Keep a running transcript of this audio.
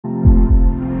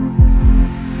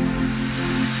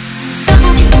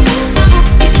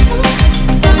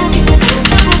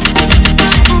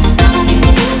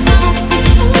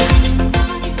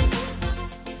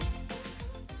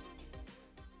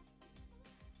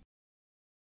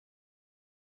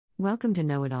Welcome to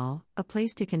Know It All, a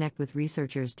place to connect with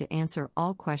researchers to answer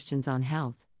all questions on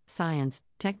health, science,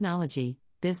 technology,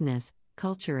 business,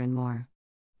 culture, and more.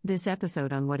 This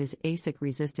episode on what is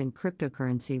ASIC-resistant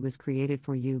cryptocurrency was created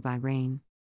for you by Rain.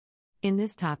 In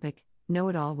this topic, Know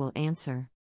It All will answer: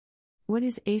 what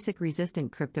is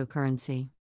ASIC-resistant cryptocurrency?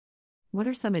 What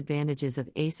are some advantages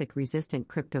of ASIC-resistant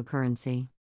cryptocurrency?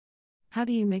 How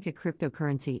do you make a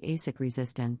cryptocurrency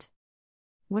ASIC-resistant?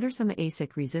 What are some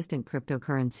ASIC-resistant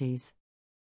cryptocurrencies?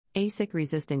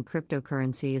 ASIC-resistant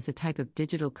cryptocurrency is a type of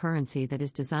digital currency that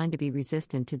is designed to be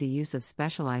resistant to the use of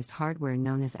specialized hardware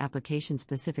known as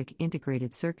application-specific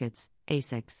integrated circuits,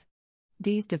 ASICs.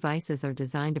 These devices are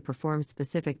designed to perform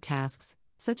specific tasks,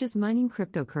 such as mining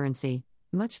cryptocurrency,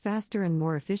 much faster and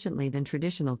more efficiently than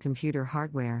traditional computer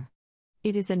hardware.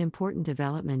 It is an important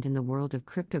development in the world of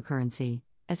cryptocurrency,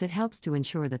 as it helps to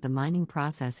ensure that the mining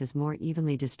process is more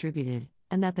evenly distributed,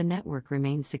 and that the network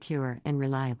remains secure and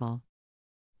reliable.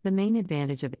 The main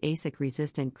advantage of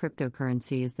ASIC-resistant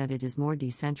cryptocurrency is that it is more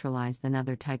decentralized than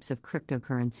other types of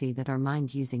cryptocurrency that are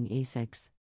mined using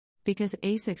ASICs. Because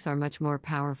ASICs are much more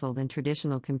powerful than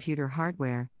traditional computer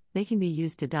hardware, they can be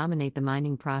used to dominate the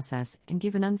mining process and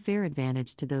give an unfair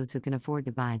advantage to those who can afford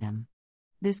to buy them.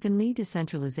 This can lead to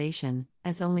centralization,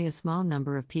 as only a small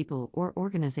number of people or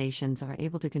organizations are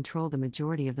able to control the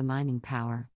majority of the mining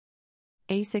power.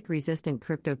 ASIC-resistant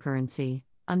cryptocurrency,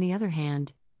 on the other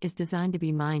hand, is designed to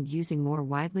be mined using more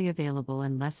widely available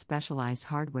and less specialized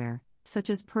hardware, such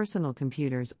as personal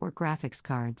computers or graphics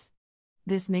cards.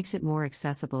 This makes it more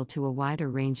accessible to a wider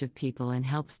range of people and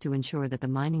helps to ensure that the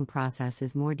mining process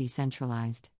is more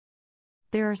decentralized.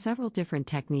 There are several different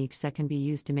techniques that can be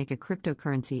used to make a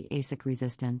cryptocurrency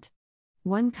ASIC-resistant.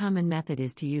 One common method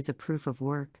is to use a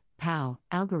proof-of-work (POW)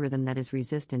 algorithm that is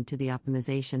resistant to the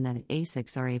optimization that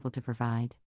ASICs are able to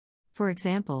provide. For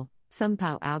example, some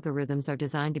POW algorithms are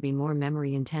designed to be more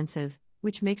memory-intensive,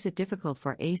 which makes it difficult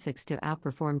for ASICs to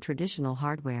outperform traditional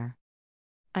hardware.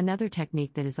 Another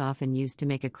technique that is often used to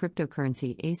make a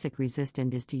cryptocurrency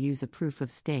ASIC-resistant is to use a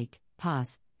proof-of-stake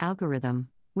 (POS) algorithm,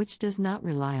 which does not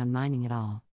rely on mining at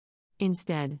all.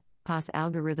 Instead, POS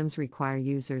algorithms require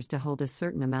users to hold a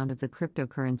certain amount of the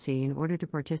cryptocurrency in order to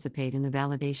participate in the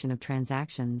validation of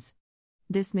transactions.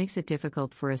 This makes it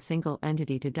difficult for a single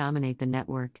entity to dominate the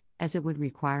network, as it would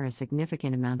require a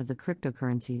significant amount of the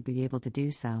cryptocurrency to be able to do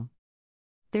so.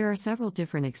 There are several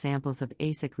different examples of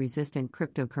ASIC-resistant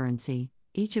cryptocurrency,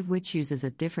 each of which uses a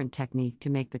different technique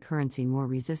to make the currency more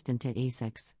resistant to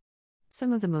ASICs.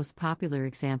 Some of the most popular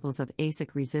examples of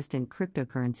ASIC-resistant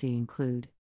cryptocurrency include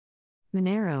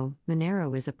Monero.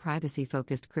 Monero is a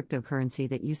privacy-focused cryptocurrency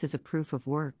that uses a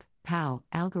proof-of-work (POW)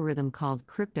 algorithm called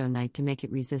CryptoNight to make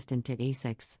it resistant to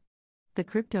ASICs. The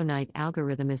CryptoNight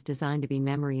algorithm is designed to be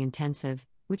memory-intensive,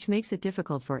 which makes it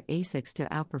difficult for ASICs to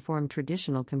outperform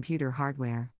traditional computer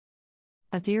hardware.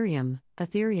 Ethereum.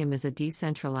 Ethereum is a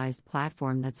decentralized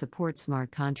platform that supports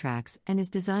smart contracts and is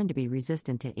designed to be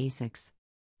resistant to ASICs.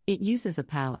 It uses a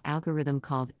POW algorithm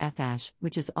called Ethash,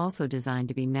 which is also designed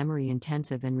to be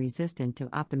memory-intensive and resistant to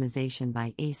optimization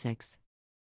by ASICs.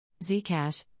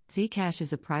 Zcash. Zcash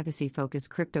is a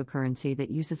privacy-focused cryptocurrency that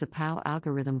uses a POW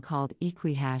algorithm called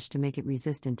Equihash to make it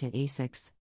resistant to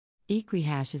ASICs.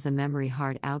 Equihash is a memory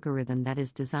hard algorithm that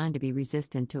is designed to be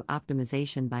resistant to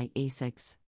optimization by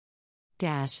ASICs.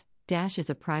 Dash. Dash is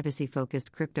a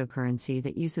privacy-focused cryptocurrency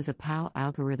that uses a POW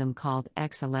algorithm called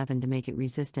X11 to make it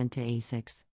resistant to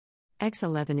ASICs.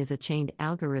 X11 is a chained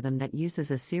algorithm that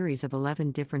uses a series of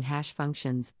 11 different hash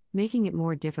functions, making it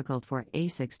more difficult for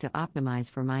ASICs to optimize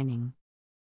for mining.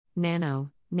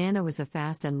 Nano. Nano is a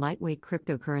fast and lightweight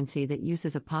cryptocurrency that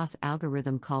uses a POS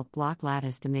algorithm called block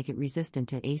lattice to make it resistant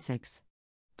to ASICs.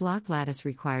 Block lattice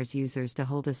requires users to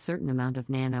hold a certain amount of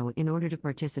nano in order to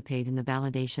participate in the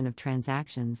validation of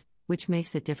transactions, which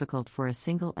makes it difficult for a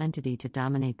single entity to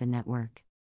dominate the network.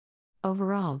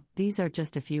 Overall, these are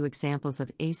just a few examples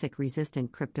of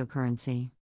ASIC-resistant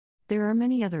cryptocurrency. There are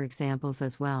many other examples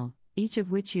as well, each of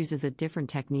which uses a different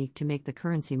technique to make the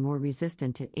currency more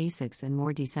resistant to ASICs and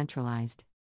more decentralized.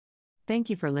 Thank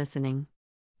you for listening.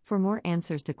 For more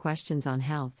answers to questions on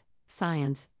health,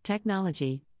 science,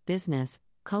 technology, business,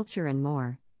 culture, and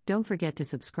more, don't forget to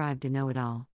subscribe to Know It All.